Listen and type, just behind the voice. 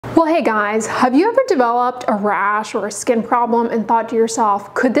Well, hey guys, have you ever developed a rash or a skin problem and thought to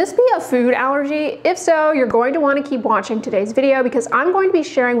yourself, could this be a food allergy? If so, you're going to want to keep watching today's video because I'm going to be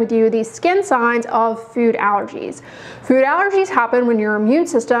sharing with you the skin signs of food allergies. Food allergies happen when your immune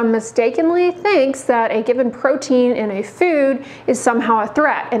system mistakenly thinks that a given protein in a food is somehow a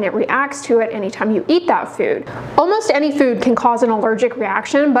threat and it reacts to it anytime you eat that food. Almost any food can cause an allergic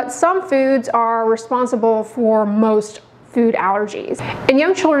reaction, but some foods are responsible for most food allergies. In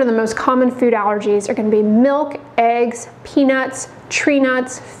young children, the most common food allergies are going to be milk, eggs, peanuts, tree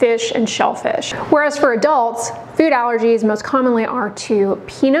nuts, fish, and shellfish. Whereas for adults, food allergies most commonly are to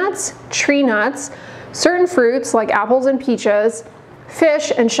peanuts, tree nuts, certain fruits like apples and peaches,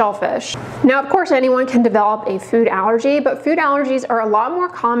 fish, and shellfish. Now, of course, anyone can develop a food allergy, but food allergies are a lot more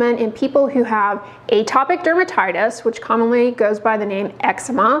common in people who have atopic dermatitis, which commonly goes by the name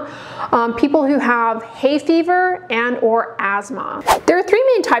eczema, people who have hay fever and/or asthma. There are three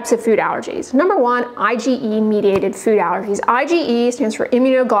main types of food allergies. Number one, IgE-mediated food allergies. IgE stands for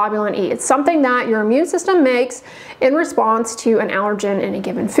immunoglobulin E. It's something that your immune system makes in response to an allergen in a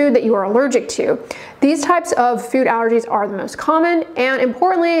given food that you are allergic to. These types of food allergies are the most common, and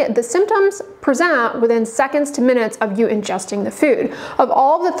importantly, the symptoms present within seconds to minutes of you ingesting the food. Of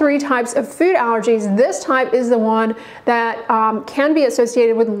all the three types of food allergies, this type is the one that can be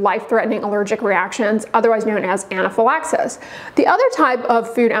associated with life-threatening allergic reactions, otherwise known as anaphylaxis. The other type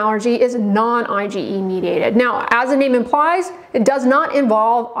of food allergy is non-IgE mediated. Now, as the name implies, it does not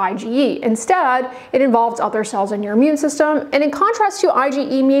involve IgE. Instead, it involves other cells in your immune system. And in contrast to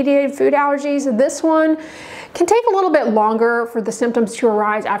IgE-mediated food allergies, this one can take a little bit longer for the symptoms to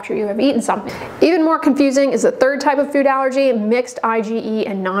arise after you have eaten something. Even more confusing is the third type of food allergy, mixed IgE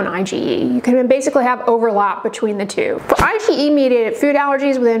and non-IgE. You can basically have overlap between the two. For IgE-mediated food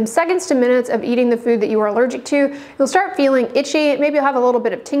allergies, within seconds to minutes of eating the food that you are allergic to, you'll start feeling itchy. Maybe you'll have a little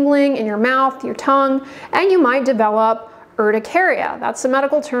bit of tingling in your mouth, your tongue, and you might develop urticaria. That's the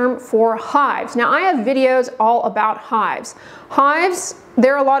medical term for hives. Now, I have videos all about hives. Hives,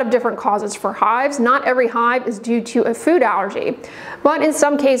 there are a lot of different causes for hives. Not every hive is due to a food allergy, but in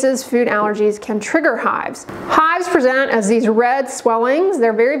some cases, food allergies can trigger hives. Hives present as these red swellings.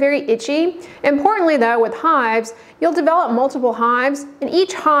 They're very, very itchy. Importantly though, with hives, you'll develop multiple hives, and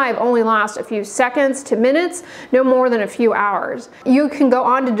each hive only lasts a few seconds to minutes, no more than a few hours. You can go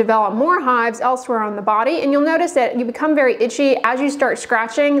on to develop more hives elsewhere on the body, and you'll notice that you become very itchy as you start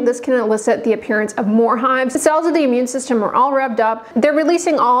scratching. This can elicit the appearance of more hives. The cells of the immune system are all revved up. They're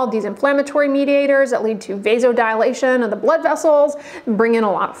releasing all of these inflammatory mediators that lead to vasodilation of the blood vessels, bring in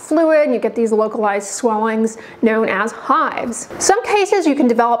a lot of fluid, and you get these localized swellings known as hives. Some cases you can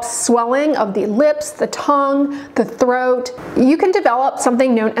develop swelling of the lips, the tongue, the throat. You can develop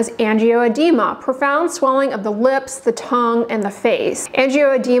something known as angioedema, profound swelling of the lips, the tongue, and the face.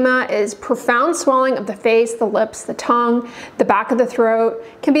 Angioedema is profound swelling of the face, the lips, the tongue, the back of the throat,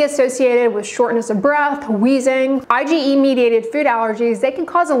 can be associated with shortness of breath, wheezing. IgE-mediated food allergies, they can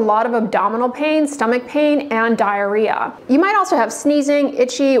cause a lot of abdominal pain, stomach pain, and diarrhea. You might also have sneezing,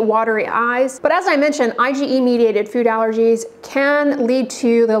 itchy, watery eyes, but as I mentioned, IgE-mediated food allergies can lead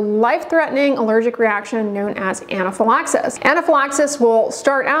to the life-threatening allergic reaction known as anaphylaxis. Anaphylaxis will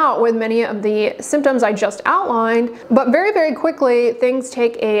start out with many of the symptoms I just outlined, but very, very quickly things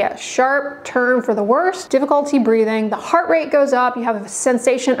take a sharp turn for the worse. Difficulty breathing, the heart rate goes up, you have a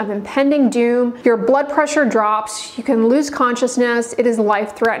sensation of impending doom, your blood pressure drops, you can lose consciousness, it is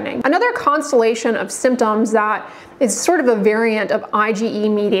life-threatening. Another constellation of symptoms that is sort of a variant of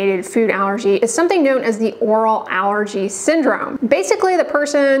IgE-mediated food allergy is something known as the oral allergy syndrome. Basically, the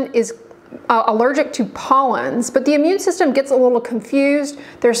person is allergic to pollens, but the immune system gets a little confused.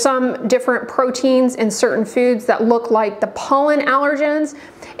 There's some different proteins in certain foods that look like the pollen allergens.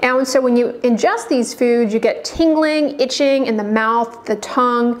 And so when you ingest these foods, you get tingling, itching in the mouth, the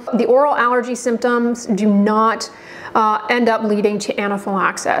tongue. The oral allergy symptoms do not end up leading to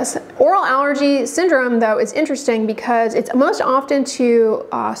anaphylaxis. Oral allergy syndrome, though, is interesting because it's most often to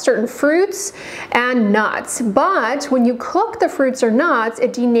certain fruits and nuts. But when you cook the fruits or nuts,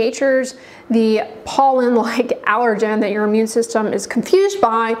 it denatures the pollen-like allergen that your immune system is confused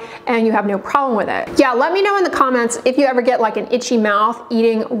by, and you have no problem with it. Yeah, let me know in the comments if you ever get like an itchy mouth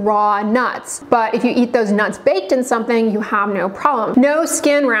eating raw nuts. But if you eat those nuts baked in something, you have no problem. No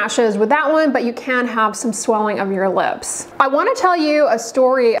skin rashes with that one, but you can have some swelling of your lips. I want to tell you a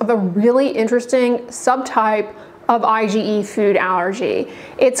story of a really interesting subtype of IgE food allergy.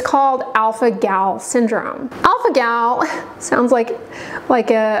 It's called alpha-gal syndrome. Alpha-gal sounds like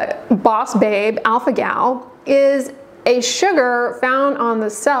a boss babe. Alpha-gal is a sugar found on the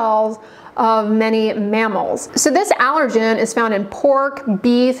cells of many mammals. So this allergen is found in pork,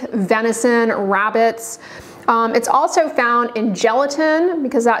 beef, venison, rabbits. It's also found in gelatin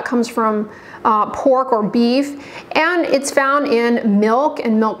because that comes from pork or beef, and it's found in milk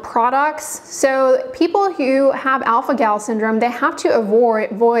and milk products. So people who have alpha-gal syndrome, they have to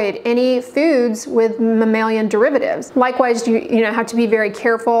avoid any foods with mammalian derivatives. Likewise, you have to be very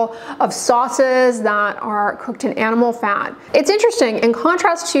careful of sauces that are cooked in animal fat. It's interesting, in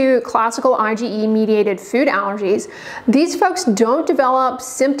contrast to classical IgE-mediated food allergies, these folks don't develop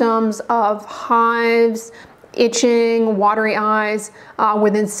symptoms of hives, itching, watery eyes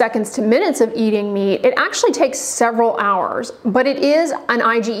within seconds to minutes of eating meat. It actually takes several hours, but it is an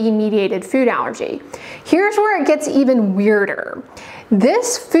IgE-mediated food allergy. Here's where it gets even weirder.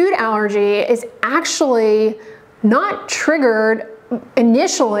 This food allergy is actually not triggered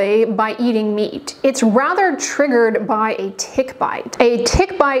initially by eating meat. It's rather triggered by a tick bite. A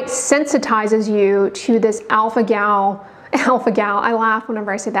tick bite sensitizes you to this alpha-gal, I laugh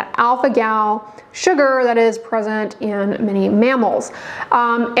whenever I say that, alpha-gal sugar that is present in many mammals.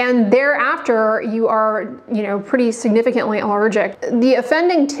 And thereafter, you are, pretty significantly allergic. The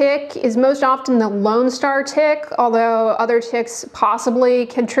offending tick is most often the Lone Star tick, although other ticks possibly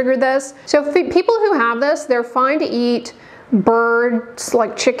can trigger this. So people who have this, they're fine to eat birds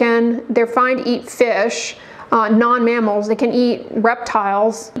like chicken, they're fine to eat fish, non-mammals, they can eat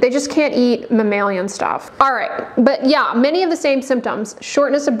reptiles, they just can't eat mammalian stuff. All right, but yeah, many of the same symptoms: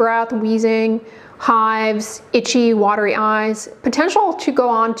 shortness of breath, wheezing, hives, itchy, watery eyes, potential to go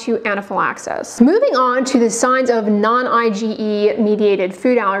on to anaphylaxis. Moving on to the signs of non-IgE mediated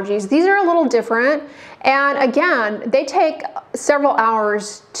food allergies. These are a little different, and again, they take several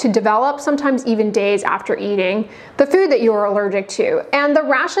hours to develop, sometimes even days after eating the food that you're allergic to. And the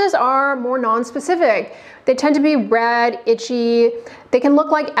rashes are more non-specific. They tend to be red, itchy, they can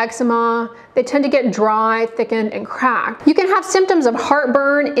look like eczema, they tend to get dry, thickened, and cracked. You can have symptoms of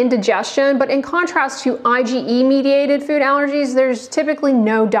heartburn, indigestion, but in contrast to IgE-mediated food allergies, there's typically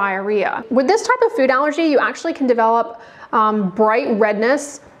no diarrhea. With this type of food allergy, you actually can develop bright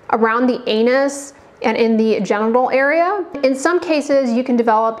redness around the anus and in the genital area. In some cases, you can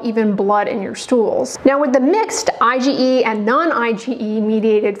develop even blood in your stools. Now, with the mixed IgE and non-IgE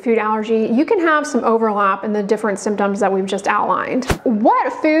mediated food allergy, you can have some overlap in the different symptoms that we've just outlined.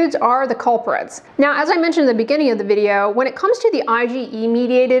 What foods are the culprits? Now, as I mentioned at the beginning of the video, when it comes to the IgE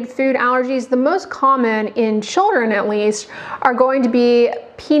mediated food allergies, the most common in children at least are going to be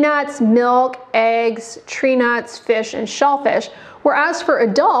peanuts, milk, eggs, tree nuts, fish, and shellfish. Whereas for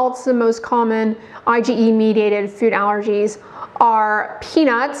adults, the most common IgE-mediated food allergies are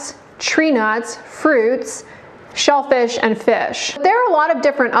peanuts, tree nuts, fruits, shellfish, and fish. There are a lot of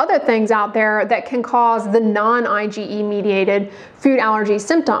different other things out there that can cause the non-IgE-mediated food allergy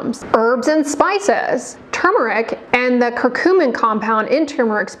symptoms. Herbs and spices, turmeric, and the curcumin compound in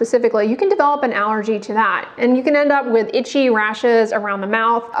turmeric specifically, you can develop an allergy to that, and you can end up with itchy rashes around the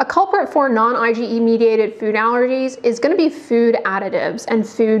mouth. A culprit for non-IgE-mediated food allergies is going to be food additives and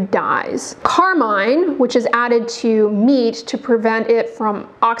food dyes. Carmine, which is added to meat to prevent it from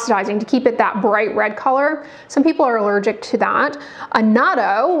oxidizing, to keep it that bright red color. Some people are allergic to that.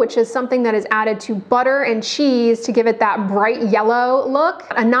 Annatto, which is something that is added to butter and cheese to give it that bright yellow look.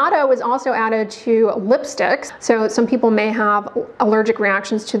 Annatto is also added to lipsticks, so some people may have allergic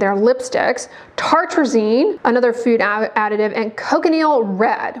reactions to their lipsticks. Tartrazine, another food additive, and cochineal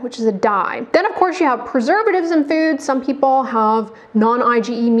red, which is a dye. Then of course you have preservatives in food. Some people have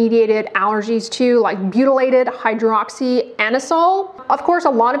non-IgE mediated allergies to, like butylated hydroxyanisole. Of course, a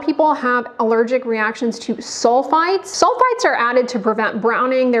lot of people have allergic reactions to sulfites. Sulfites are added to prevent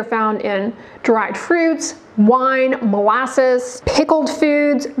browning. They're found in dried fruits, wine, molasses, pickled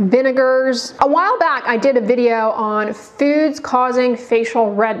foods, vinegars. A while back, I did a video on foods causing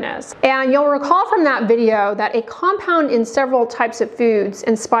facial redness. And you'll recall from that video that a compound in several types of foods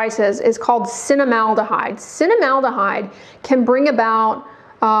and spices is called cinnamaldehyde. Cinnamaldehyde can bring about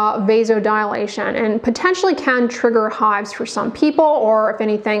vasodilation and potentially can trigger hives for some people, or if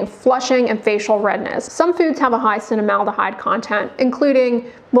anything, flushing and facial redness. Some foods have a high cinnamaldehyde content,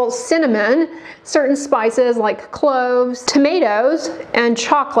 including, well, cinnamon, certain spices like cloves, tomatoes, and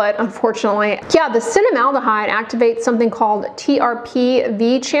chocolate, unfortunately. Yeah, the cinnamaldehyde activates something called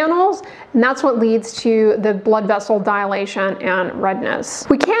TRPV channels, and that's what leads to the blood vessel dilation and redness.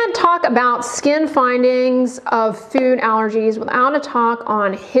 We can't talk about skin findings of food allergies without a talk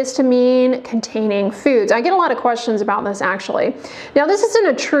on histamine containing foods. I get a lot of questions about this actually. Now, this isn't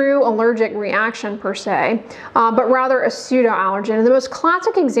a true allergic reaction per se, but rather a pseudo-allergen. And the most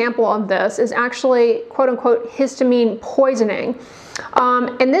classic example of this is actually quote unquote histamine poisoning.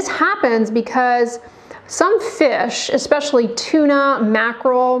 And this happens because some fish, especially tuna,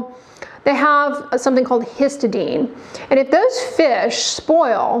 mackerel, they have something called histidine. And if those fish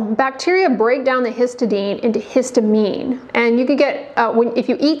spoil, bacteria break down the histidine into histamine. And you can get, if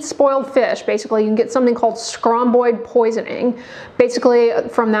you eat spoiled fish, basically you can get something called scromboid poisoning. Basically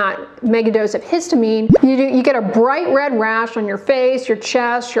from that megadose of histamine, you get a bright red rash on your face, your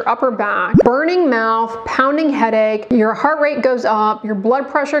chest, your upper back, burning mouth, pounding headache, your heart rate goes up, your blood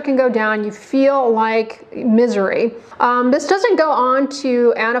pressure can go down, you feel like misery. This doesn't go on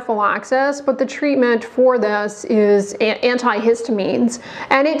to anaphylaxis, but the treatment for this is antihistamines,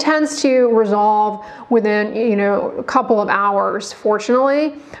 and it tends to resolve within, a couple of hours,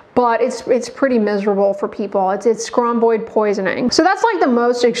 fortunately. But it's pretty miserable for people. It's scromboid poisoning. So that's like the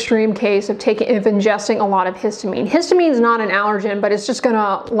most extreme case of ingesting a lot of histamine. Histamine is not an allergen, but it's just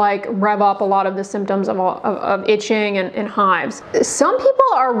gonna like rev up a lot of the symptoms of itching and hives. Some people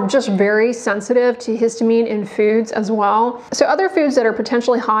are just very sensitive to histamine in foods as well. So other foods that are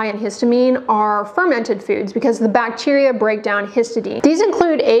potentially high in histamine are fermented foods because the bacteria break down histidine. These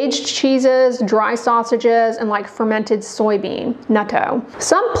include aged cheeses, dry sausages, and like fermented soybean, natto.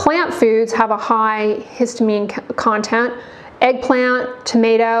 Some plant foods have a high histamine content: eggplant,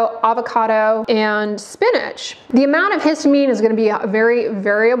 tomato, avocado, and spinach. The amount of histamine is going to be very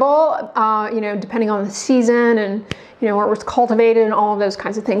variable, depending on the season and where it was cultivated and all of those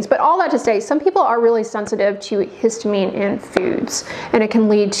kinds of things. But all that to say, some people are really sensitive to histamine in foods, and it can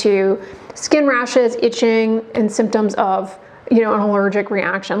lead to skin rashes, itching, and symptoms of an allergic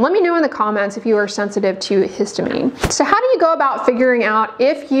reaction. Let me know in the comments if you are sensitive to histamine. So how do you go about figuring out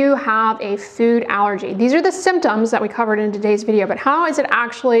if you have a food allergy? These are the symptoms that we covered in today's video, but how is it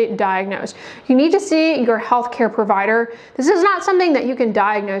actually diagnosed? You need to see your healthcare provider. This is not something that you can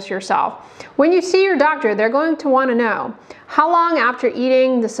diagnose yourself. When you see your doctor, they're going to want to know, how long after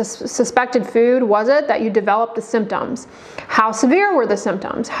eating the suspected food was it that you developed the symptoms? How severe were the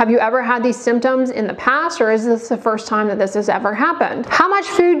symptoms? Have you ever had these symptoms in the past, or is this the first time that this has ever happened? How much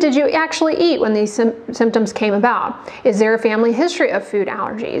food did you actually eat when these symptoms came about? Is there a family history of food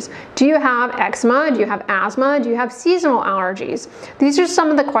allergies? Do you have eczema? Do you have asthma? Do you have seasonal allergies? These are some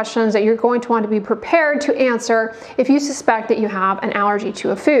of the questions that you're going to want to be prepared to answer if you suspect that you have an allergy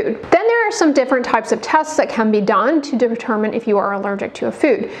to a food. Then there are some different types of tests that can be done to determine if you are allergic to a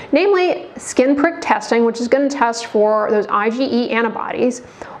food, namely skin prick testing, which is going to test for those IgE antibodies,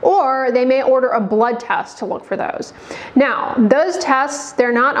 or they may order a blood test to look for those. Now, those tests,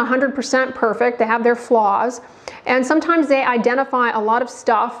 they're not 100% perfect, they have their flaws, and sometimes they identify a lot of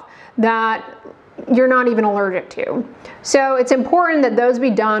stuff that you're not even allergic to. So it's important that those be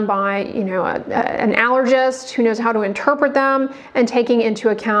done by an allergist who knows how to interpret them and taking into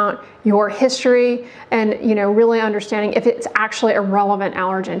account your history and really understanding if it's actually a relevant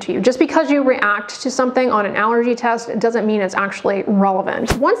allergen to you. Just because you react to something on an allergy test, it doesn't mean it's actually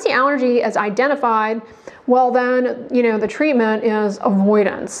relevant. Once the allergy is identified, well then the treatment is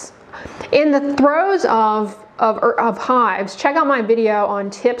avoidance. In the throes of hives, check out my video on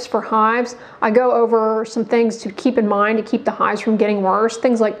tips for hives. I go over some things to keep in mind to keep the hives from getting worse.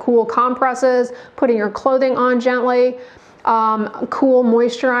 Things like cool compresses, putting your clothing on gently, cool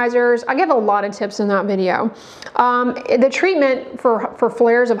moisturizers. I give a lot of tips in that video. The treatment for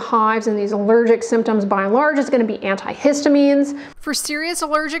flares of hives and these allergic symptoms by and large is going to be antihistamines. For serious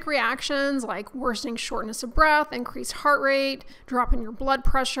allergic reactions like worsening shortness of breath, increased heart rate, drop in your blood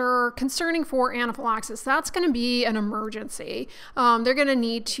pressure, concerning for anaphylaxis, that's going to be an emergency. They're going to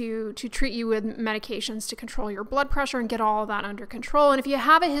need to treat you with medications to control your blood pressure and get all of that under control. And if you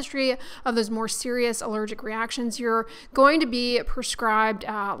have a history of those more serious allergic reactions, you're going to be prescribed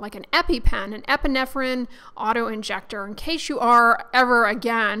like an EpiPen, an epinephrine auto-injector. In case you are ever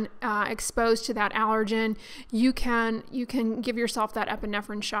again exposed to that allergen, you can give yourself that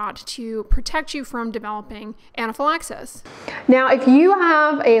epinephrine shot to protect you from developing anaphylaxis. Now, if you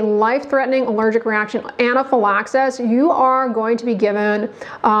have a life-threatening allergic reaction, anaphylaxis, you are going to be given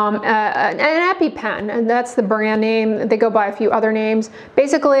an EpiPen, and that's the brand name. They go by a few other names.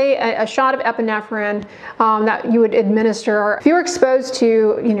 Basically, a shot of epinephrine that you would administer if you're exposed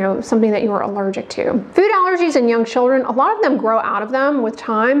to, something that you are allergic to. Food allergies in young children, a lot of them grow out of them with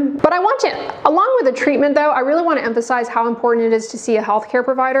time. But I want to, along with the treatment though, I really want to emphasize how important it is to see a healthcare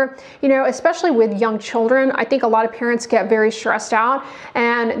provider. Especially with young children, I think a lot of parents get very stressed out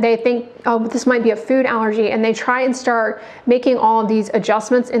and they think oh, this might be a food allergy, and they try and start making all of these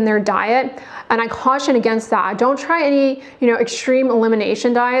adjustments in their diet. And I caution against that. Don't try any, extreme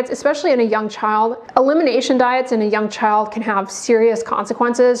elimination diets, especially in a young child. Elimination diets in a young child can have serious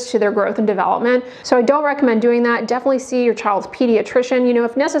consequences to their growth and development. So I don't recommend doing that. Definitely see your child's pediatrician.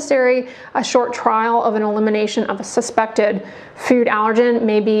 If necessary, a short trial of an elimination of a suspected food allergen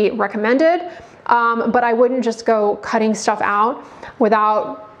may be recommended. But I wouldn't just go cutting stuff out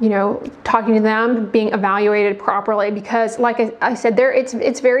without, talking to them, being evaluated properly, because like I said,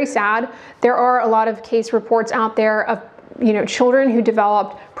 it's very sad. There are a lot of case reports out there of, children who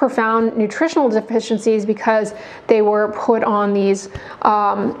developed profound nutritional deficiencies because they were put on these,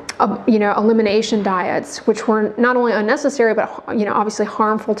 elimination diets, which were not only unnecessary, but, obviously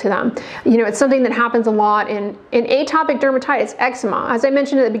harmful to them. It's something that happens a lot in atopic dermatitis, eczema. As I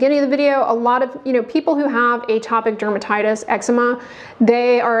mentioned at the beginning of the video, a lot of, people who have atopic dermatitis, eczema,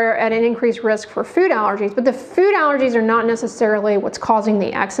 they are at an increased risk for food allergies, but the food allergies are not necessarily what's causing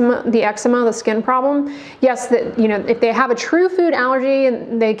the eczema, the skin problem. Yes, if they have a true food allergy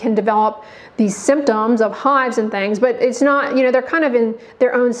and they can develop these symptoms of hives and things, but it's not, they're kind of in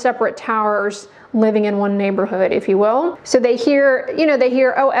their own separate towers living in one neighborhood, if you will. So they hear,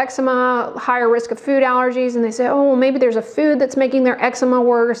 oh, eczema, higher risk of food allergies, and they say, oh, well, maybe there's a food that's making their eczema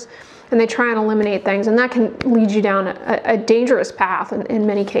worse, and they try and eliminate things, and that can lead you down a dangerous path in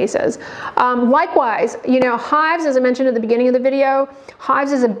many cases. Likewise, hives, as I mentioned at the beginning of the video,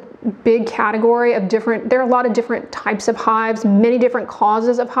 hives is a big category of there are a lot of different types of hives, many different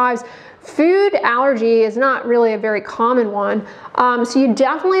causes of hives. Food allergy is not really a very common one, so you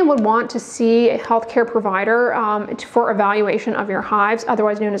definitely would want to see a healthcare provider for evaluation of your hives,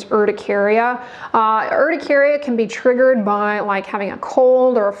 otherwise known as urticaria. Urticaria can be triggered by like having a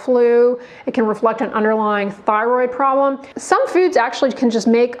cold or a flu. It can reflect an underlying thyroid problem. Some foods actually can just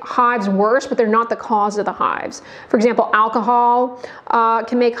make hives worse, but they're not the cause of the hives. For example, alcohol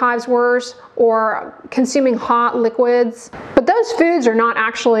can make hives worse, or consuming hot liquids. But those foods are not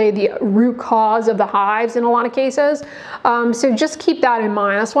actually the root cause of the hives in a lot of cases. So just keep that in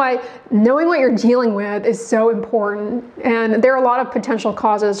mind. That's why knowing what you're dealing with is so important. And there are a lot of potential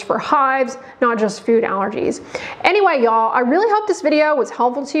causes for hives, not just food allergies. Anyway, y'all, I really hope this video was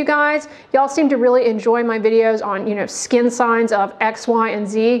helpful to you guys. Y'all seem to really enjoy my videos on, skin signs of X, Y, and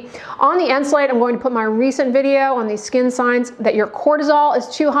Z. On the end slide, I'm going to put my recent video on these skin signs that your cortisol is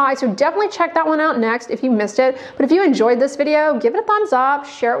too high. So definitely check that one out next if you missed it. But if you enjoyed this video, give it a thumbs up,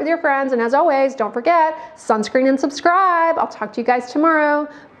 share it with your friends, and as always, don't forget, sunscreen and subscribe. I'll talk to you guys tomorrow.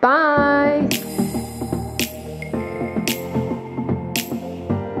 Bye.